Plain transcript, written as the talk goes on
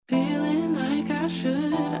I should.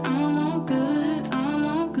 I'm all good, I'm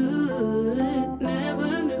all good.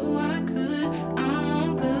 Never knew I could. I'm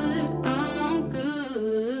all good, I'm all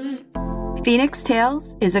good. Phoenix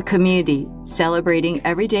Tales is a community celebrating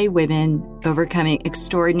everyday women overcoming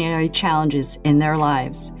extraordinary challenges in their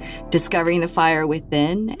lives, discovering the fire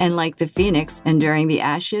within, and like the phoenix, enduring the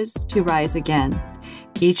ashes to rise again.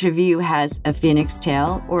 Each of you has a phoenix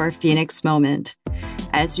tale or a phoenix moment.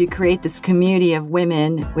 As we create this community of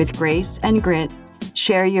women with grace and grit,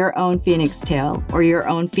 share your own phoenix tale or your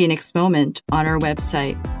own phoenix moment on our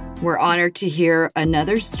website. We're honored to hear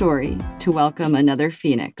another story, to welcome another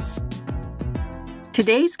phoenix.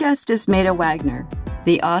 Today's guest is Maida Wagner,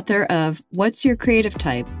 the author of What's Your Creative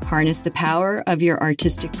Type? Harness the Power of Your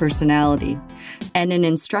Artistic Personality, and an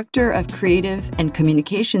instructor of creative and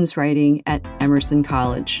communications writing at Emerson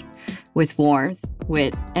College. With warmth,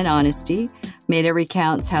 wit, and honesty, Maida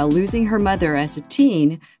recounts how losing her mother as a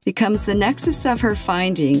teen becomes the nexus of her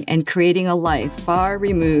finding and creating a life far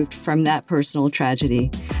removed from that personal tragedy.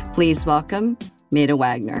 Please welcome Maida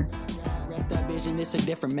Wagner.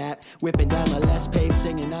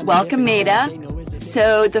 Welcome, Maida.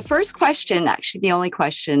 So the first question, actually the only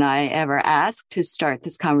question I ever ask to start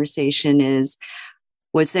this conversation is,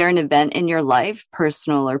 was there an event in your life,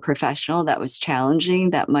 personal or professional, that was challenging,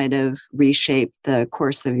 that might have reshaped the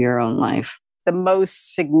course of your own life? The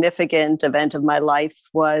most significant event of my life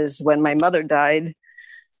was when my mother died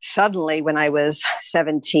suddenly when I was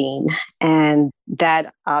 17. And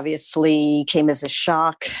that obviously came as a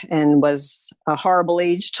shock and was a horrible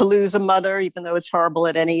age to lose a mother, even though it's horrible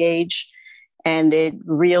at any age. And it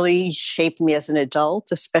really shaped me as an adult,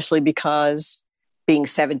 especially because being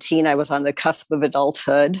 17, I was on the cusp of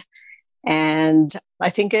adulthood. And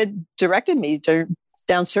I think it directed me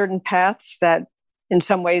down certain paths that in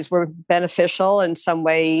some ways were beneficial, in some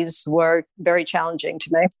ways were very challenging to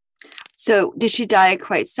me. So did she die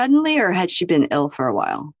quite suddenly, or had she been ill for a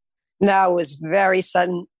while? No, it was very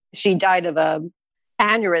sudden. She died of an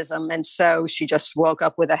aneurysm. And so she just woke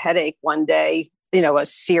up with a headache one day, a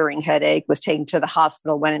searing headache, was taken to the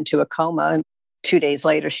hospital, went into a coma. And 2 days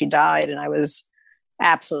later, she died. And I was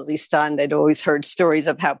absolutely stunned. I'd always heard stories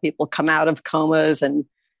of how people come out of comas, and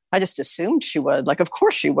I just assumed she would. Like, of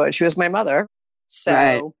course she would. She was my mother. So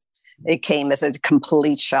right. It came as a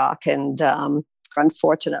complete shock. And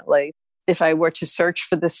unfortunately, if I were to search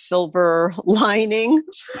for the silver lining,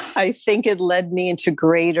 I think it led me into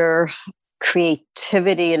greater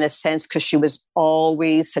creativity in a sense, because she was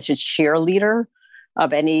always such a cheerleader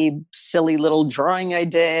of any silly little drawing I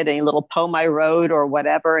did, any little poem I wrote or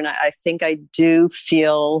whatever. And I think I do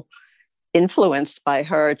feel influenced by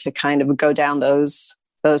her to kind of go down those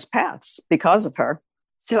paths because of her.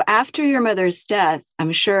 So after your mother's death,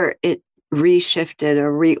 I'm sure it reshifted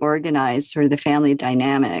or reorganized sort of the family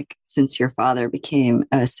dynamic, since your father became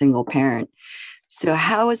a single parent. So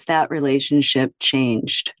how has that relationship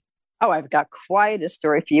changed? Oh, I've got quite a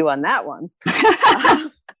story for you on that one.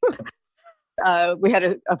 We had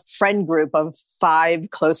a friend group of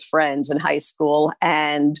 5 close friends in high school.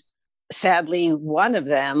 And sadly, one of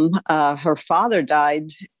them, her father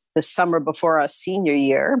died the summer before our senior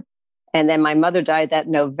year. And then my mother died that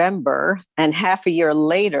November. And half a year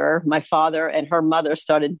later, my father and her mother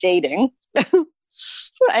started dating.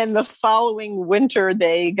 And the following winter,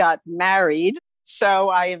 they got married. So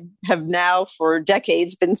I have now for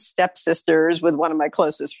decades been stepsisters with one of my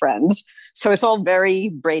closest friends. So it's all very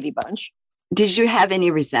Brady Bunch. Did you have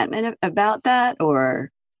any resentment about that,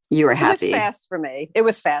 or you were happy? It was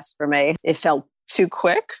fast for me. It felt too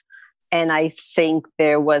quick. And I think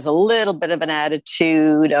there was a little bit of an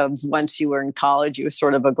attitude of once you were in college, you were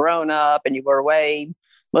sort of a grown up and you were away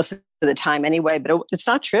most of the time anyway. But it's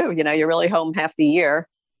not true. You're really home half the year.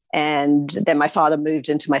 And then my father moved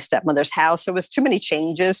into my stepmother's house. So it was too many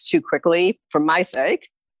changes too quickly for my sake.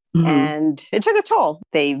 Mm-hmm. And it took a toll.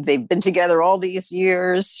 They've been together all these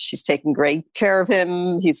years. She's taken great care of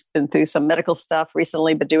him. He's been through some medical stuff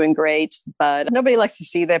recently, but doing great. But nobody likes to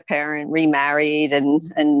see their parent remarried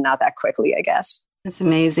and not that quickly, I guess. That's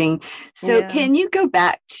amazing. So Can you go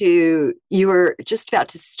back to, you were just about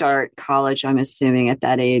to start college, I'm assuming, at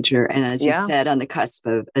that age, and as you said, on the cusp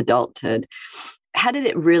of adulthood. How did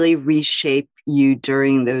it really reshape you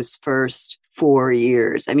during those first 4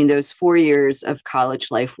 years? I mean, those 4 years of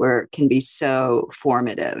college life where it can be so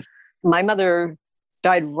formative. My mother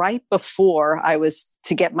died right before I was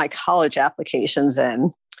to get my college applications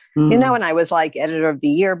in. And I was like editor of the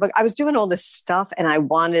year, but I was doing all this stuff and I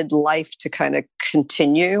wanted life to kind of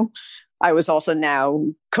continue. I was also now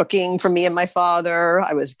cooking for me and my father.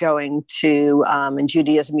 I was going to, in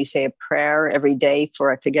Judaism, you say a prayer every day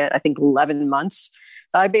for, I think 11 months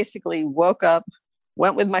I basically woke up,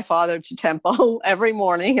 went with my father to temple every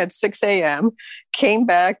morning at 6 a.m., came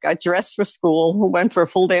back, got dressed for school, went for a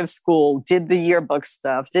full day of school, did the yearbook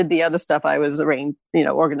stuff, did the other stuff I was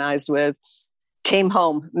organized with, came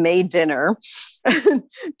home, made dinner,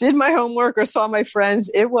 did my homework or saw my friends.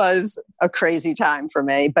 It was a crazy time for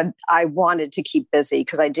me, but I wanted to keep busy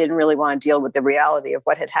because I didn't really want to deal with the reality of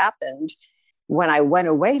what had happened. When I went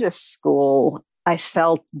away to school, I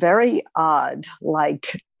felt very odd,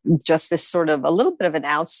 like just this sort of a little bit of an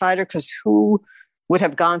outsider, because who would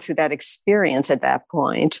have gone through that experience at that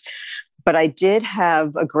point? But I did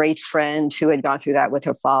have a great friend who had gone through that with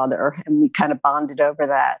her father, and we kind of bonded over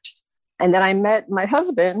that. And then I met my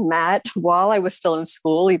husband, Matt, while I was still in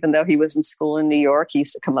school, even though he was in school in New York. He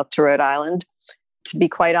used to come up to Rhode Island. To be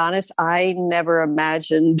quite honest, I never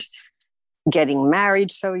imagined getting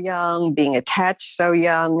married so young, being attached so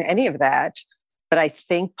young, any of that. But I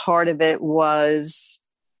think part of it was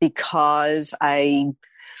because I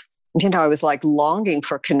was like longing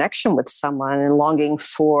for connection with someone and longing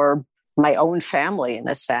for my own family in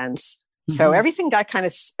a sense. Mm-hmm. So everything got kind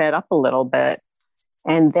of sped up a little bit.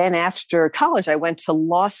 And then after college, I went to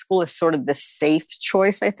law school as sort of the safe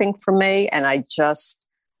choice, I think, for me. And I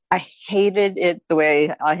hated it the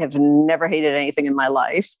way I have never hated anything in my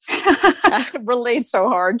life. I relate so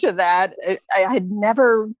hard to that.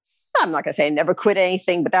 I'm not going to say I never quit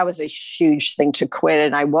anything, but that was a huge thing to quit.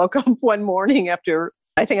 And I woke up one morning after,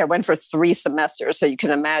 I think I went for 3 semesters. So you can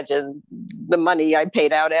imagine the money I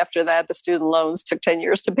paid out after that. The student loans took 10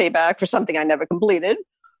 years to pay back for something I never completed.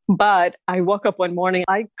 But I woke up one morning,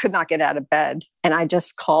 I could not get out of bed. And I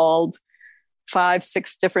just called 5,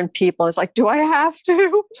 6 different people. I was like, do I have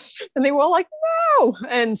to? And they were all like, no.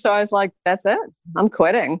 And so I was like, that's it. I'm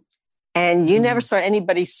quitting. And you never saw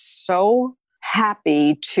anybody so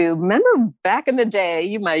happy to remember back in the day,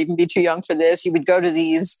 you might even be too young for this. You would go to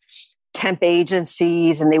these temp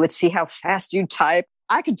agencies and they would see how fast you type.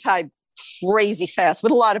 I could type crazy fast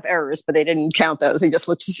with a lot of errors, but they didn't count those. They just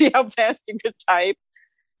looked to see how fast you could type.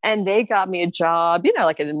 And they got me a job,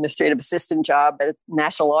 like an administrative assistant job at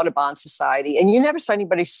National Audubon Society. And you never saw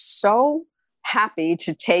anybody so happy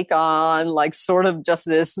to take on like sort of just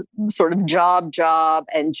this sort of job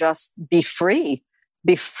and just be freed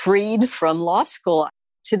from law school.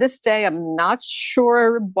 To this day, I'm not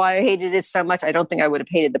sure why I hated it so much. I don't think I would have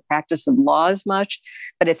hated the practice of law as much,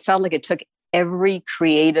 but it felt like it took every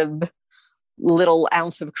creative little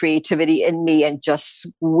ounce of creativity in me and just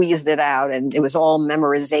squeezed it out. And it was all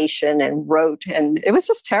memorization and rote. And it was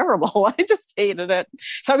just terrible. I just hated it.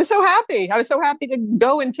 So I was so happy. I was so happy to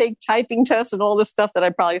go and take typing tests and all this stuff that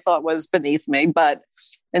I probably thought was beneath me. But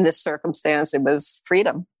in this circumstance, it was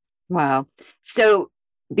freedom. Wow. So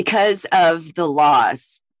because of the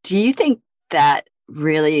loss, do you think that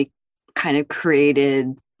really kind of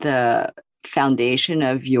created the foundation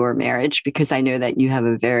of your marriage? Because I know that you have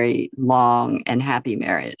a very long and happy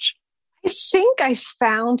marriage. I think I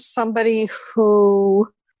found somebody who,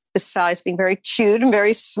 besides being very cute and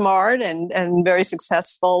very smart and very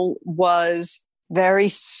successful, was very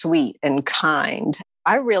sweet and kind.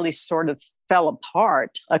 I really sort of fell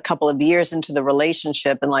apart a couple of years into the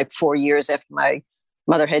relationship, and like 4 years after my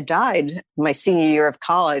mother had died, my senior year of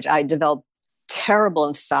college, I developed terrible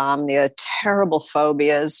insomnia, terrible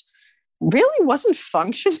phobias. Really wasn't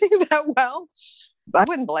functioning that well. I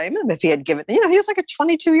wouldn't blame him if he had given, he was like a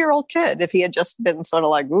 22-year-old kid. If he had just been sort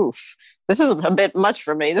of like, oof, this is a bit much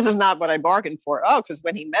for me. This is not what I bargained for. Oh, because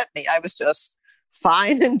when he met me, I was just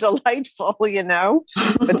fine and delightful,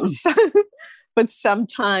 But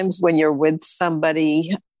sometimes when you're with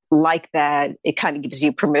somebody like that, it kind of gives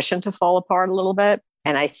you permission to fall apart a little bit.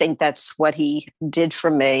 And I think that's what he did for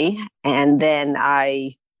me. And then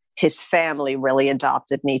his family really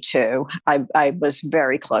adopted me too. I was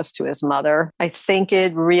very close to his mother. I think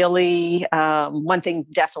it really, one thing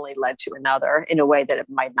definitely led to another in a way that it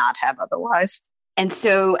might not have otherwise. And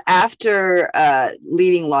so after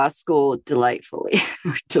leaving law school delightedly,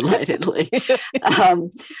 delightfully,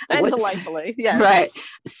 yeah. Right.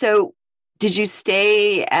 So did you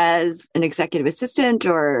stay as an executive assistant,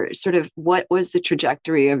 or sort of what was the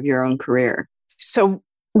trajectory of your own career? So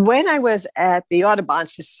when I was at the Audubon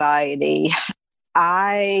Society,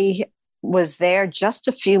 I was there just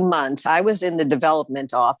a few months. I was in the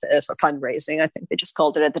development office, or fundraising, I think they just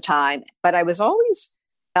called it at the time. But I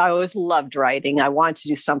always loved writing. I wanted to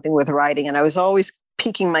do something with writing. And I was always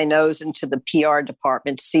peeking my nose into the PR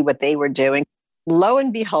department to see what they were doing. Lo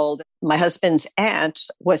and behold, my husband's aunt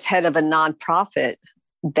was head of a nonprofit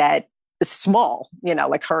that is small,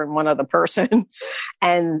 like her and one other person.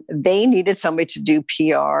 And they needed somebody to do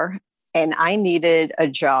PR. And I needed a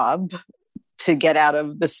job to get out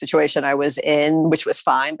of the situation I was in, which was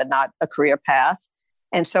fine, but not a career path.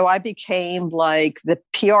 And so I became like the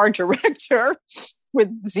PR director with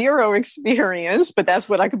zero experience, but that's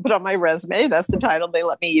what I could put on my resume. That's the title they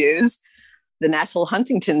let me use, the National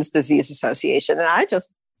Huntington's Disease Association. And I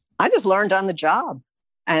just learned on the job,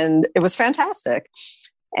 and it was fantastic.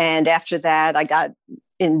 And after that, I got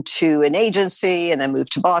into an agency and then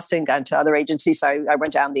moved to Boston, got into other agencies. So I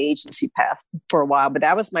went down the agency path for a while, but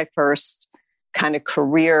that was my first kind of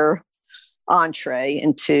career entree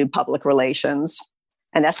into public relations.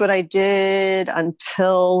 And that's what I did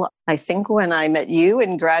until I think when I met you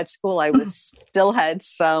in grad school, I still had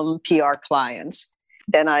some PR clients.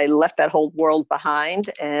 Then I left that whole world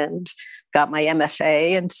behind and got my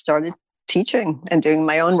MFA and started teaching and doing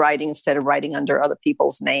my own writing instead of writing under other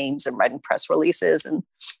people's names and writing press releases and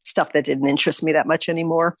stuff that didn't interest me that much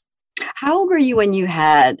anymore. How old were you when you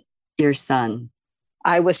had your son?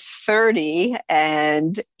 I was 30,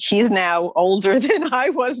 and he's now older than I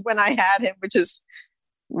was when I had him, which is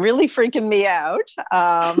really freaking me out.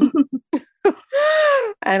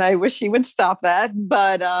 And I wish he would stop that.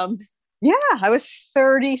 But yeah, I was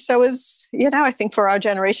 30. So it was, I think for our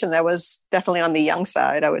generation, that was definitely on the young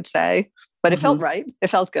side, I would say. But it felt right. It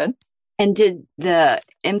felt good. And did the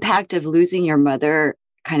impact of losing your mother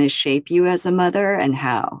kind of shape you as a mother, and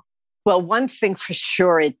how? Well, one thing for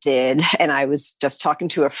sure it did. And I was just talking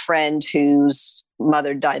to a friend whose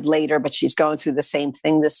mother died later, but she's going through the same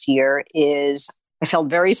thing this year, is I felt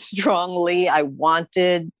very strongly I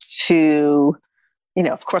wanted to,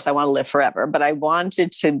 of course I want to live forever, but I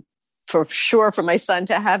wanted to, for sure, for my son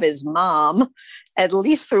to have his mom at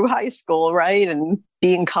least through high school, right? And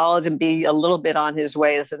be in college and be a little bit on his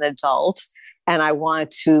way as an adult. And I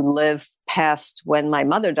wanted to live past when my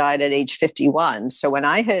mother died at age 51. So when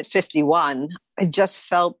I hit 51, it just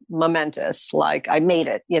felt momentous, like I made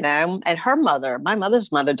it, And my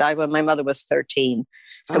mother's mother died when my mother was 13.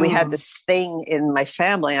 So we had this thing in my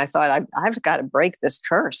family. And I thought, I've got to break this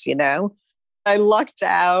curse, I lucked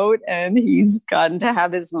out, and he's gotten to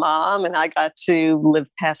have his mom, and I got to live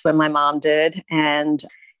past when my mom did. And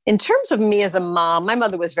in terms of me as a mom, my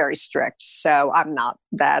mother was very strict. So I'm not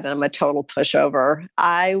that. I'm a total pushover.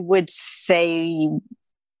 I would say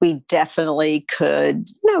we definitely could,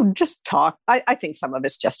 just talk. I think some of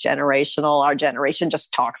it's just generational. Our generation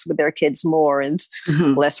just talks with their kids more and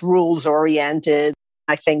less rules oriented.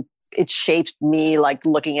 I think it shaped me, like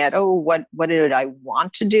looking at, what did I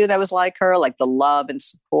want to do that was like her, like the love and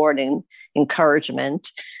support and encouragement,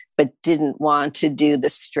 but didn't want to do the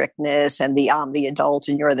strictness and I'm the adult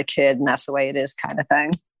and you're the kid and that's the way it is kind of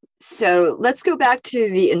thing. So let's go back to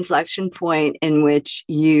the inflection point in which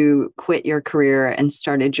you quit your career and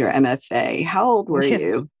started your MFA. How old were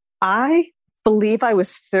you? I believe I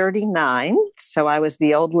was 39. So I was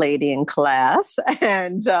the old lady in class.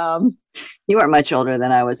 And you weren't much older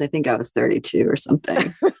than I was. I think I was 32 or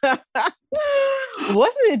something.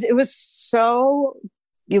 Wasn't it? It was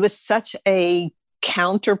such a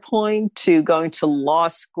counterpoint to going to law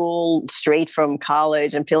school straight from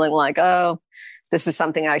college and feeling like, this is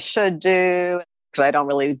something I should do because I don't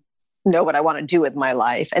really know what I want to do with my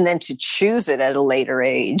life. And then to choose it at a later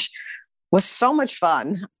age was so much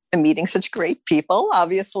fun. And meeting such great people,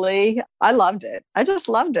 obviously. I loved it. I just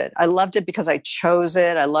loved it. I loved it because I chose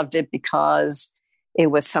it. I loved it because it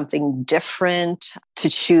was something different, to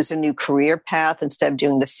choose a new career path instead of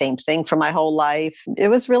doing the same thing for my whole life. It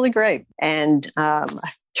was really great. And I'm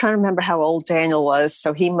trying to remember how old Daniel was.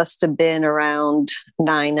 So he must have been around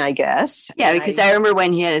 9, I guess. Yeah, because I remember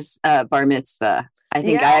when he had his bar mitzvah. I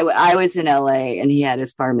think I was in LA and he had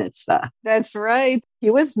his bar mitzvah. That's right. He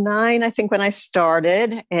was 9, I think, when I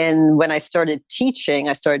started. And when I started teaching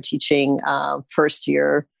first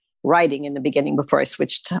year writing in the beginning before I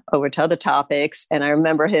switched over to other topics. And I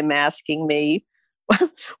remember him asking me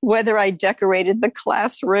whether I decorated the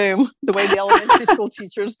classroom the way the elementary school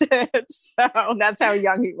teachers did. So that's how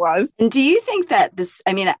young he was. And do you think that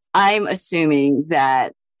I'm assuming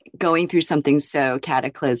that going through something so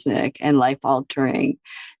cataclysmic and life-altering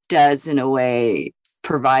does, in a way,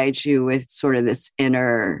 provide you with sort of this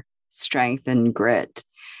inner strength and grit.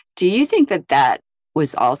 Do you think that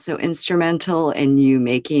was also instrumental in you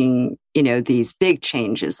making, these big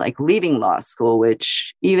changes, like leaving law school,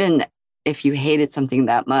 which even if you hated something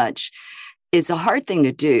that much, is a hard thing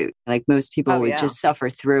to do. Like most people would just suffer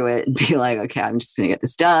through it and be like, okay, I'm just going to get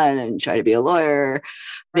this done and try to be a lawyer.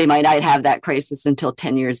 They might not have that crisis until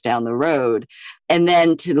 10 years down the road. And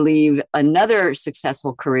then to leave another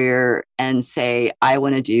successful career and say, I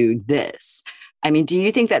want to do this. I mean, do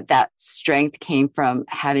you think that strength came from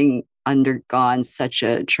having undergone such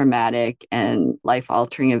a traumatic and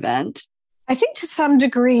life-altering event? I think to some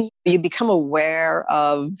degree, you become aware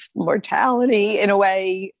of mortality in a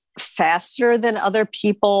way faster than other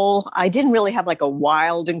people. I didn't really have like a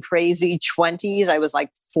wild and crazy 20s. I was like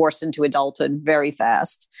forced into adulthood very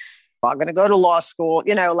fast. I'm going to go to law school,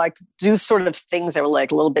 like do sort of things that were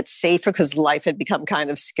like a little bit safer because life had become kind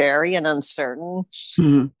of scary and uncertain.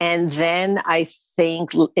 Mm-hmm. And then I think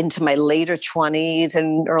into my later 20s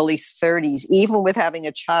and early 30s, even with having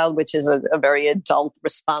a child, which is a very adult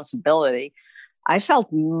responsibility, I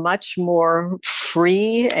felt much more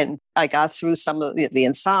free, and I got through some of the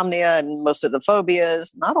insomnia and most of the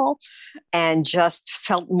phobias, not all, and just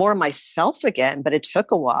felt more myself again. But it took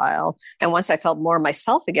a while. And once I felt more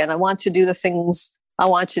myself again, I want to do the things I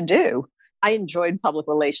want to do. I enjoyed public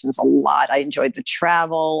relations a lot. I enjoyed the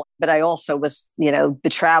travel, but I also was, the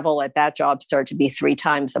travel at that job started to be 3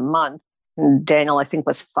 times a month. And Daniel, I think,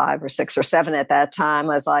 was 5 or 6 or 7 at that time.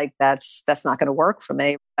 I was like, that's not going to work for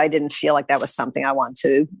me. I didn't feel like that was something I want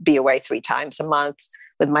to be away 3 times a month,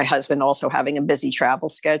 with my husband also having a busy travel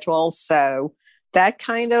schedule. So that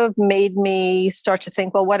kind of made me start to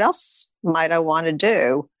think, well, what else might I want to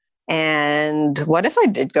do? And what if I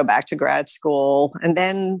did go back to grad school? And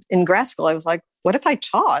then in grad school, I was like, what if I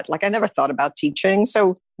taught? Like, I never thought about teaching.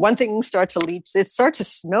 So one thing started to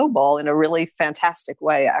snowball in a really fantastic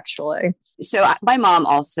way, actually. So my mom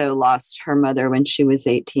also lost her mother when she was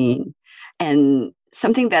 18. And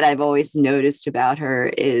something that I've always noticed about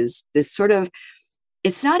her is this sort of,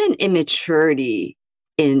 it's not an immaturity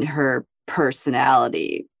in her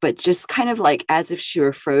personality, but just kind of like as if she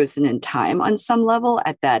were frozen in time on some level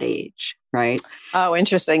at that age, right? Oh,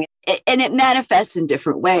 interesting. And it manifests in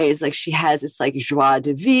different ways. Like she has this like joie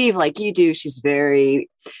de vivre, like you do.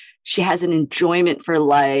 She has an enjoyment for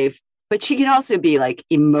life, but she can also be like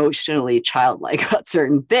emotionally childlike about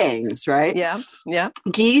certain things, right? Yeah. Yeah.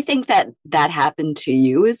 Do you think that happened to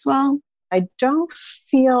you as well? I don't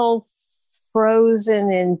feel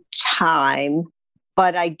frozen in time,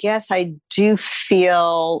 but I guess I do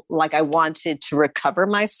feel like I wanted to recover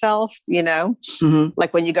myself, Mm-hmm.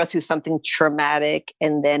 like when you go through something traumatic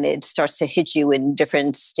and then it starts to hit you in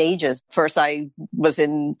different stages. First, I was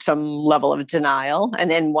in some level of denial.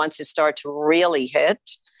 And then once it started to really hit,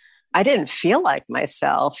 I didn't feel like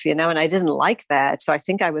myself, and I didn't like that. So I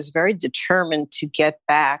think I was very determined to get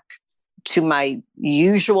back to my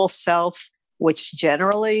usual self, which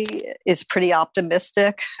generally is pretty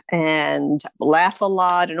optimistic and laugh a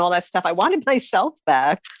lot and all that stuff. I wanted myself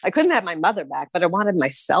back. I couldn't have my mother back, but I wanted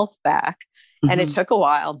myself back. Mm-hmm. And it took a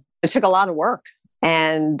while. It took a lot of work.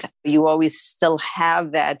 And you always still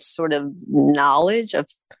have that sort of knowledge of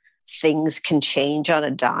things can change on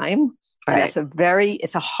a dime. Right.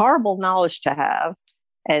 It's a horrible knowledge to have.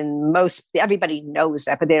 And everybody knows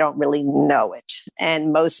that, but they don't really know it.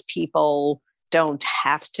 And most people don't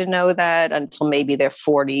have to know that until maybe their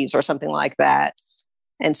 40s or something like that.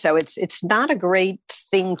 And so it's not a great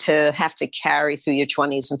thing to have to carry through your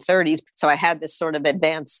 20s and 30s. So I had this sort of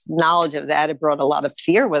advanced knowledge of that. It brought a lot of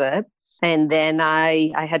fear with it. And then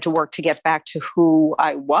I had to work to get back to who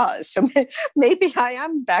I was. So maybe I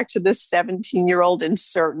am back to this 17-year-old in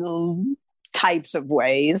certain types of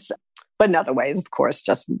ways. But in other ways, of course,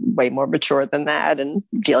 just way more mature than that and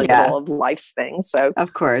dealing with all of life's things. So,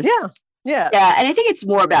 of course. Yeah. And I think it's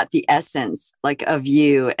more about the essence, like of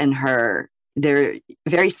you and her. They're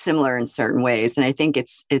very similar in certain ways. And I think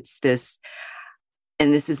it's this,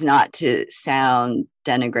 and this is not to sound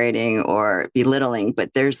denigrating or belittling,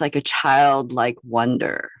 but there's like a childlike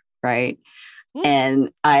wonder, right? Mm-hmm. And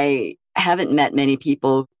I haven't met many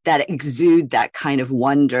people that exude that kind of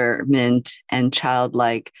wonderment and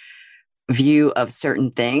childlike view of certain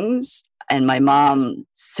things. And my mom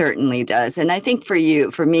certainly does. And I think for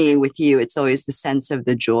me, with you, it's always the sense of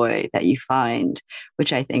the joy that you find,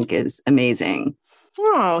 which I think is amazing.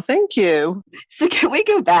 Oh, thank you. So can we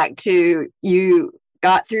go back to you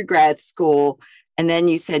got through grad school and then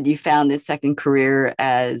you said you found this second career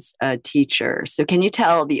as a teacher. So can you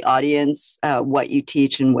tell the audience what you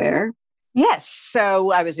teach and where? Yes.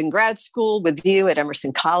 So I was in grad school with you at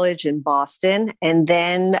Emerson College in Boston. And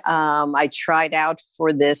then I tried out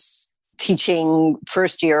for this teaching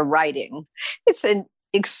first year writing. It's an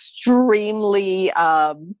extremely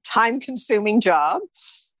time-consuming job.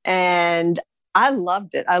 And I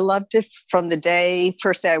loved it. I loved it from the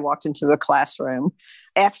first day I walked into the classroom.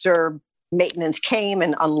 After maintenance came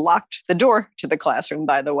and unlocked the door to the classroom,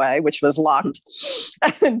 by the way, which was locked.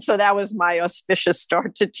 And so that was my auspicious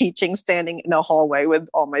start to teaching, standing in a hallway with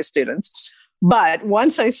all my students. But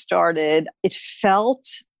once I started, it felt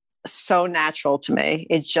so natural to me.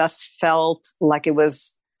 It just felt like it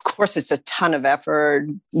was Of course, it's a ton of effort,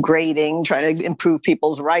 grading, trying to improve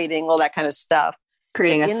people's writing, all that kind of stuff.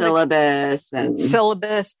 Creating a syllabus and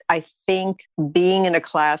syllabus, I think being in a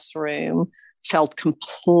classroom felt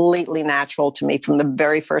completely natural to me from the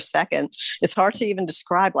very first second. It's hard to even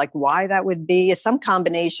describe like why that would be. It's some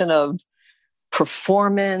combination of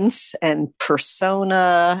performance and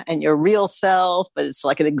persona and your real self, but it's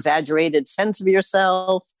like an exaggerated sense of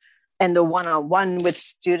yourself. And the one-on-one with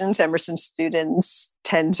students, Emerson students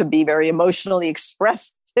tend to be very emotionally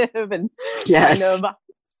expressive and yes. kind of,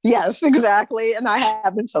 yes, exactly. And I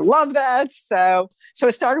happen to love that. So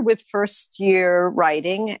it started with first year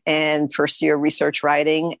writing and first year research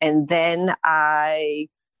writing. And then I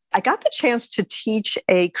got the chance to teach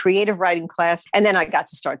a creative writing class. And then I got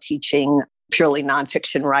to start teaching purely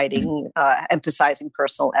nonfiction writing, emphasizing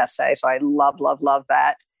personal essay. So I love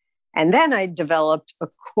that. And then I developed a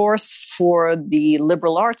course for the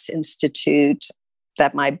Liberal Arts Institute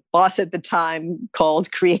that my boss at the time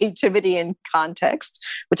called Creativity in Context,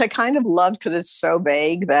 which I kind of loved because it's so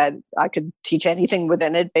vague that I could teach anything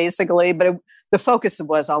within it, basically. But the focus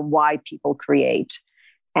was on why people create.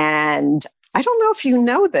 And I don't know if you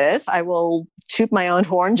know this. I will toot my own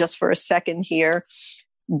horn just for a second here.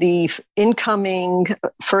 The incoming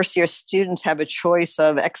first year students have a choice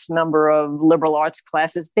of X number of liberal arts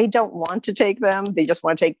classes. They don't want to take them. They just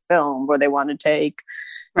want to take film or they want to take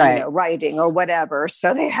writing or whatever.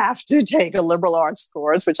 So they have to take a liberal arts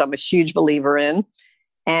course, which I'm a huge believer in.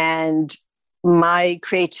 And my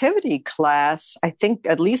creativity class, I think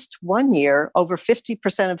at least one year, over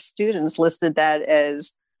 50% of students listed that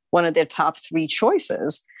as one of their top 3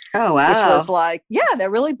 choices. Oh, wow. Which was like, yeah,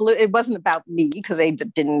 that really blew. It wasn't about me because they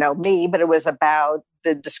didn't know me, but it was about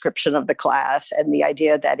the description of the class and the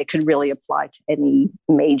idea that it could really apply to any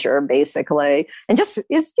major, basically. And just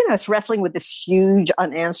it's wrestling with this huge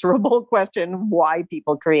unanswerable question, why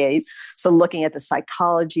people create. So looking at the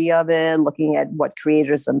psychology of it, looking at what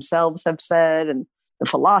creators themselves have said and the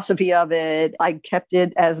philosophy of it. I kept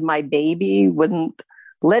it as my baby, wouldn't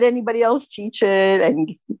let anybody else teach it,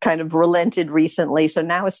 and kind of relented recently. So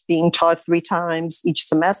now it's being taught 3 times each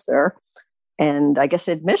semester. And I guess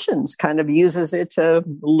admissions kind of uses it to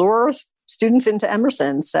lure students into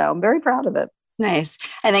Emerson. So I'm very proud of it. Nice.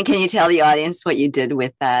 And then can you tell the audience what you did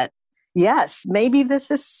with that? Yes, maybe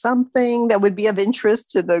this is something that would be of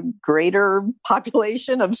interest to the greater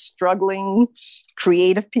population of struggling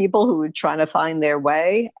creative people who are trying to find their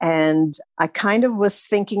way. And I kind of was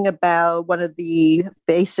thinking about one of the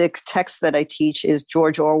basic texts that I teach is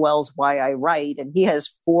George Orwell's Why I Write. And he has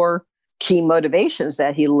 4 key motivations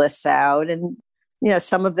that he lists out. And,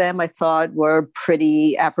 some of them I thought were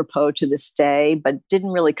pretty apropos to this day, but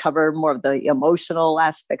didn't really cover more of the emotional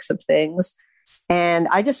aspects of things. And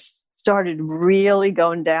I just started really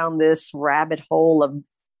going down this rabbit hole of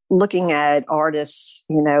looking at artists,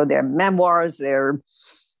 their memoirs, their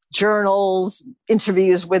journals,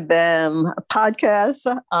 interviews with them, podcasts,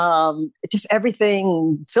 just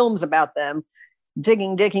everything, films about them,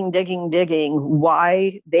 digging,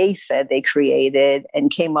 why they said they created, and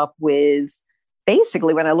came up with,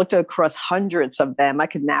 basically, when I looked across hundreds of them, I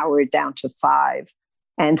could narrow it down to 5.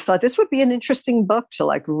 And thought this would be an interesting book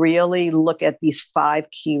to really look at these 5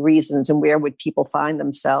 key reasons and where would people find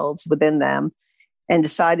themselves within them, and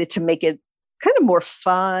decided to make it kind of more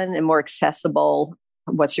fun and more accessible.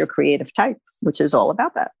 What's your creative type, which is all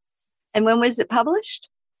about that. And when was it published?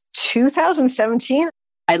 2017.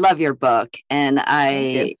 I love your book and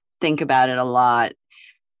I think about it a lot.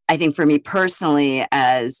 I think for me personally,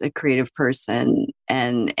 as a creative person,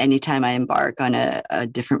 and anytime I embark on a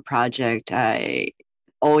different project, I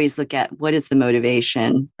always look at what is the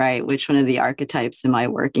motivation, right? Which one of the archetypes am I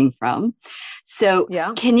working from? So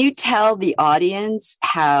Can you tell the audience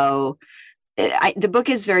how the book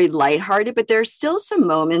is very lighthearted, but there's still some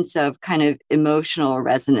moments of kind of emotional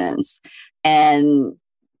resonance. And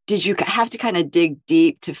did you have to kind of dig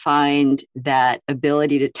deep to find that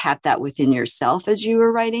ability to tap that within yourself as you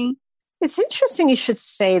were writing? It's interesting you should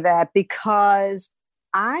say that, because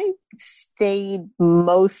I stayed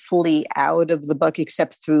mostly out of the book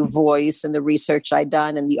except through voice and the research I'd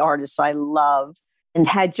done and the artists I love, and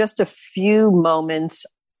had just a few moments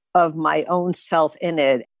of my own self in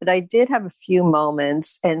it. But I did have a few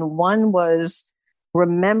moments, and one was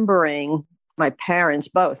remembering my parents,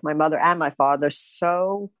 both my mother and my father,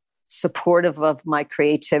 so supportive of my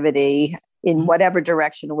creativity in whatever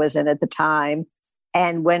direction it was in at the time.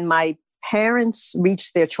 And when my parents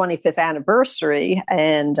reached their 25th anniversary,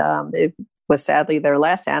 and it was sadly their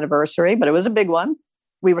last anniversary, but it was a big one.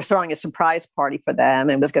 We were throwing a surprise party for them,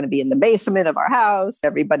 and it was going to be in the basement of our house.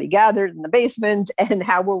 Everybody gathered in the basement, and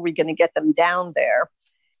how were we going to get them down there?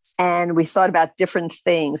 And we thought about different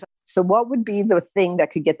things. So what would be the thing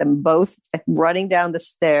that could get them both running down the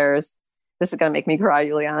stairs? This is going to make me cry,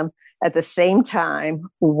 Juliana. At the same time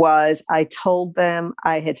was I told them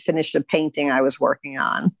I had finished a painting I was working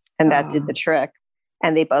on, and that did the trick.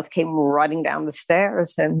 And they both came running down the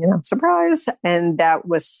stairs and, surprise. And that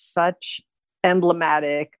was such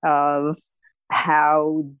emblematic of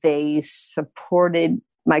how they supported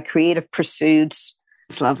my creative pursuits.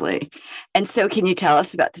 It's lovely. And so can you tell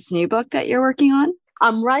us about this new book that you're working on?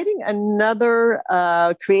 I'm writing another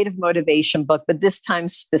creative motivation book, but this time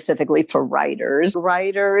specifically for writers.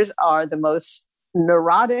 Writers are the most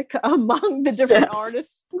neurotic among the different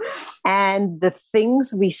artists. And the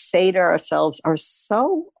things we say to ourselves are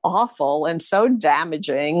so awful and so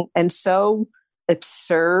damaging and so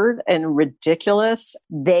absurd and ridiculous.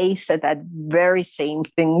 They said that very same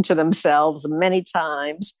thing to themselves many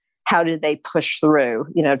times. How did they push through,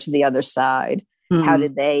 to the other side? Mm-hmm. How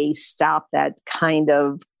did they stop that kind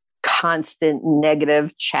of constant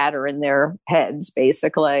negative chatter in their heads,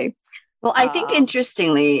 basically? Well, I think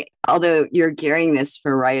interestingly, although you're gearing this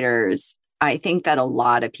for writers, I think that a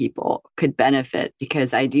lot of people could benefit,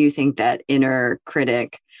 because I do think that inner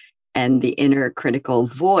critic and the inner critical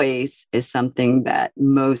voice is something that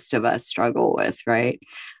most of us struggle with, right?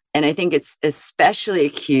 And I think it's especially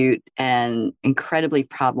acute and incredibly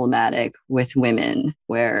problematic with women,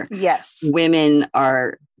 where women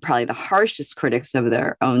are probably the harshest critics of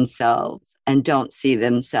their own selves and don't see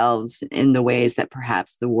themselves in the ways that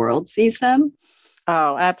perhaps the world sees them.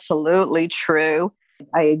 Oh, absolutely true.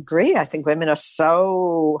 I agree. I think women are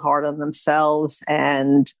so hard on themselves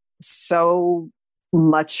and so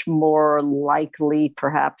much more likely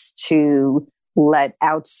perhaps to let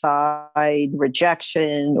outside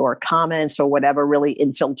rejection or comments or whatever really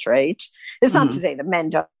infiltrate. It's not to say that men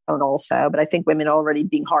don't also, but I think women already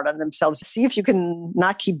being hard on themselves. See if you can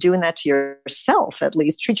not keep doing that to yourself, at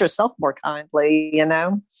least treat yourself more kindly,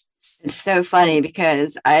 It's so funny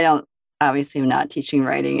because obviously I'm not teaching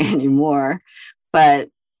writing anymore, but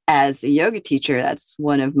as a yoga teacher, that's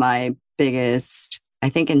one of my biggest, I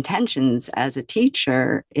think, intentions as a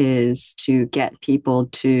teacher is to get people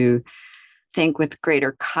to think with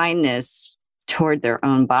greater kindness toward their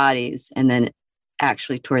own bodies and then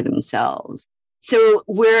actually toward themselves. So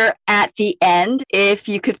we're at the end. If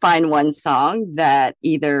you could find one song that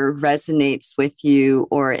either resonates with you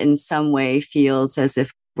or in some way feels as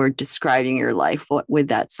if we're describing your life, what would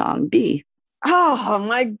that song be? Oh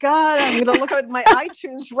my God. I'm going to look at my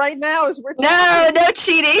iTunes right now as we're talking. No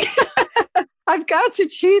cheating. I've got to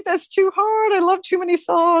cheat. That's too hard. I love too many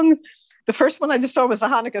songs. The first one I just saw was a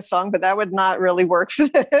Hanukkah song, but that would not really work for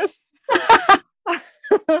this.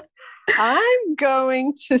 I'm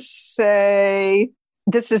going to say,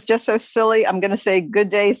 this is just so silly. I'm going to say Good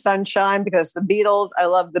Day, Sunshine, because the Beatles, I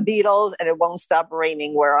love the Beatles, and it won't stop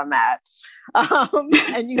raining where I'm at.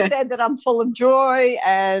 And you said that I'm full of joy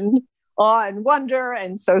and awe and wonder,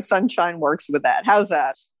 and so sunshine works with that. How's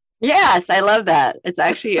that? Yes, I love that. It's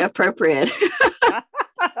actually appropriate.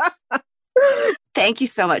 Thank you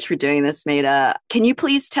so much for doing this, Maida. Can you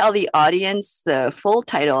please tell the audience the full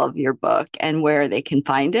title of your book and where they can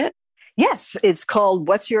find it? Yes, it's called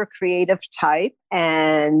What's Your Creative Type?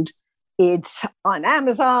 And it's on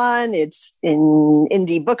Amazon. It's in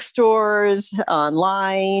indie bookstores,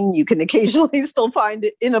 online. You can occasionally still find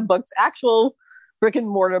it in a actual brick and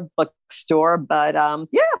mortar bookstore. But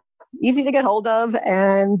easy to get hold of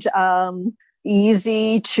and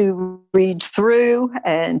easy to read through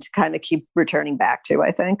and to kind of keep returning back to,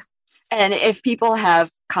 I think. And if people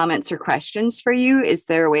have comments or questions for you, is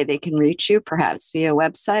there a way they can reach you, perhaps via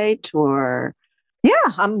website or? Yeah,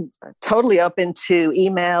 I'm totally open to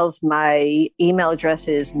emails. My email address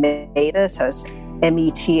is Maida, so it's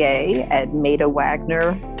META at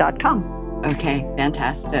maidawagner.com. Okay,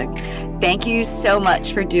 fantastic. Thank you so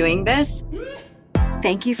much for doing this.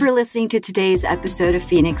 Thank you for listening to today's episode of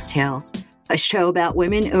Phoenix Tales, a show about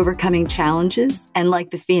women overcoming challenges and, like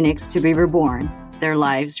the phoenix, to be reborn, their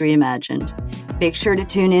lives reimagined. Make sure to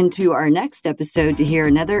tune in to our next episode to hear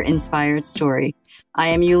another inspired story. I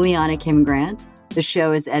am Juliana Kim Grant. The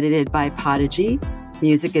show is edited by Podigy.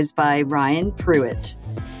 Music is by Ryan Pruitt.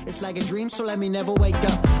 It's like a dream, so let me never wake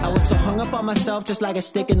up. I was so hung up on myself, just like a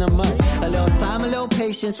stick in the mud. A little time, a little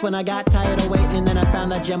patience when I got tired of waiting. Then I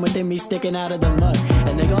found that gem within me sticking out of the mud.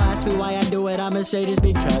 And they gon' ask me why I do it, I'ma say this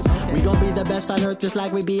because we gon' be the best on earth just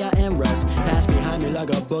like we be at Emrys. Pass behind me like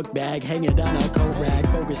a book bag, hanging down a coat rag.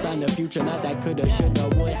 Focused on the future, not that coulda, shoulda,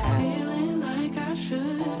 would have. Feeling like I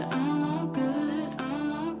should.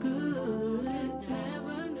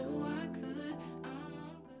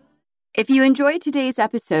 If you enjoyed today's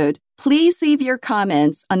episode, please leave your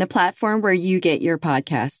comments on the platform where you get your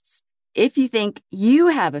podcasts. If you think you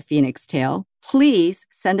have a Phoenix tale, please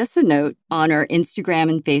send us a note on our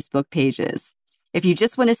Instagram and Facebook pages. If you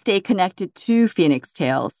just want to stay connected to Phoenix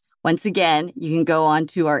Tales, once again, you can go on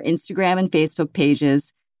to our Instagram and Facebook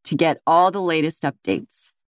pages to get all the latest updates.